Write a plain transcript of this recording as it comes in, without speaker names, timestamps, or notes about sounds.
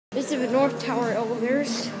This is the North Tower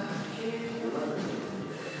elevators.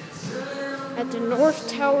 At the North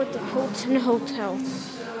Tower at the Hilton Hotel.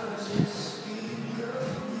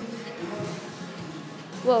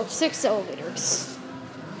 Well, 6 elevators.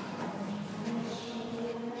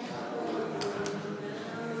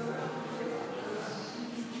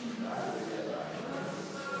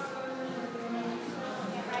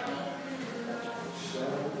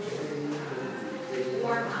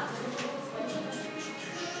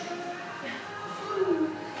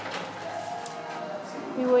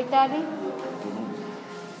 You wait, Daddy?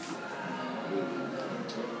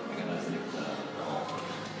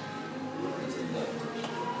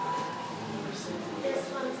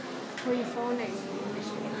 Where are you phoning?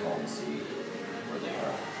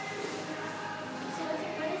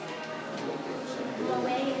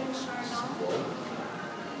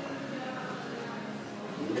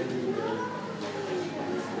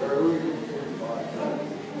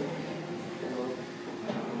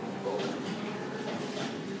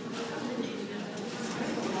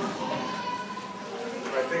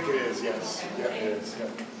 I think it is, yes. Yeah, it is. Yeah.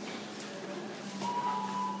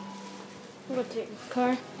 We'll take the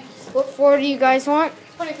car. What floor do you guys want?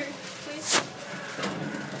 23, please.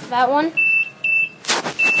 That one?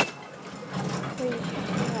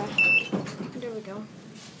 Yeah. There we go.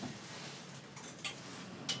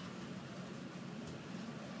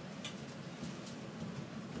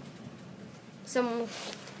 Someone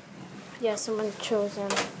chose them.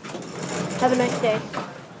 Have a nice day.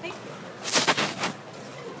 Thank you.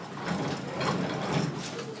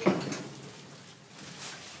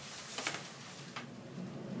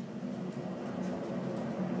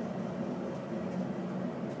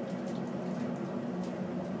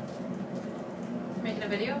 Making a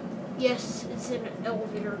video? Yes, it's an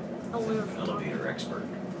elevator. Elevator expert.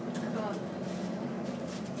 Oh.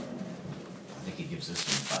 I think he gives this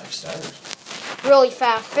one 5 stars. Really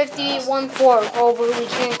fast. 51 floors over. We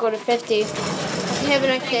can't go to 50. Have a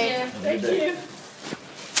nice day. Thank you.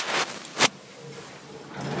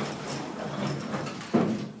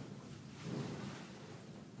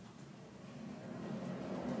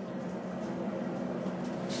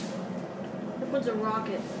 Here comes a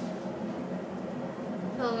rocket.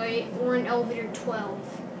 Alright, we're in elevator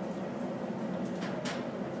 12.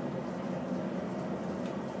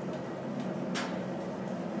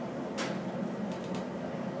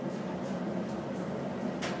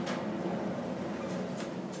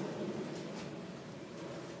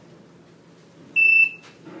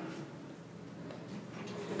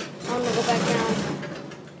 I'm gonna go back down.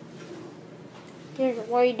 Here,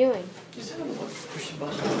 what are you doing? Just have a look. Push the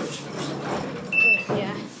button.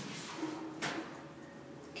 Yeah.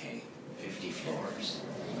 Okay, 50 floors.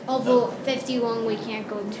 Although 51 we can't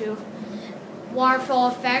go to. Waterfall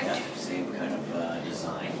effect. Yeah, same kind of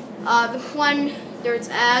design. The one, there's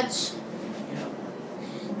ads. Yeah.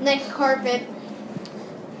 Next carpet.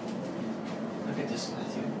 Look at this,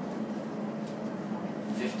 Matthew.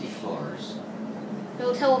 50 floors.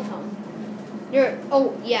 No telephone.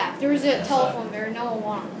 Oh yeah, there's a telephone there, no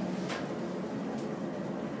alarm.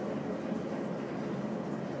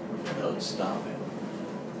 Without stopping.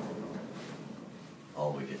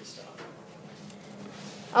 Oh, we did stop.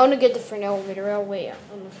 I want to get the front elevator. I'll wait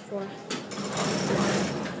on the floor.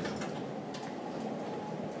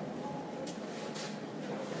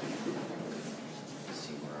 Let's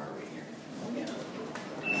see, where are we here? Yeah.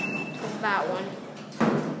 That one.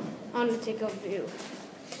 I'm going to take a view.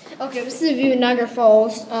 Okay, this is a view of Niagara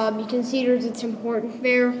Falls. You can see it's important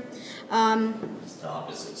there. It's the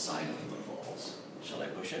opposite side of the falls. Shall I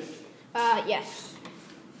push it? Yes.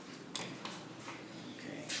 Okay.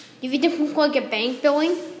 If you didn't look like a bank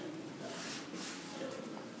building.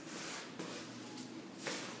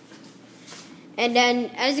 And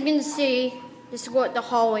then, as you can see, this is what the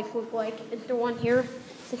hallway looked like. It's the one here.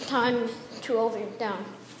 The time 2 elevators down.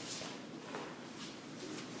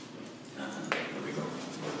 Here we go.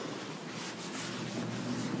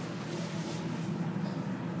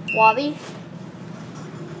 Lobby.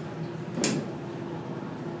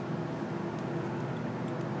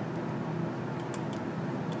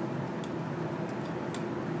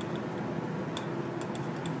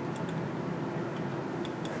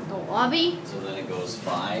 The lobby. So then it goes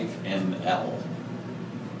 5 and L.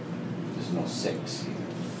 There's no 6 either.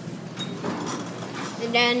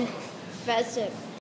 And then that's it.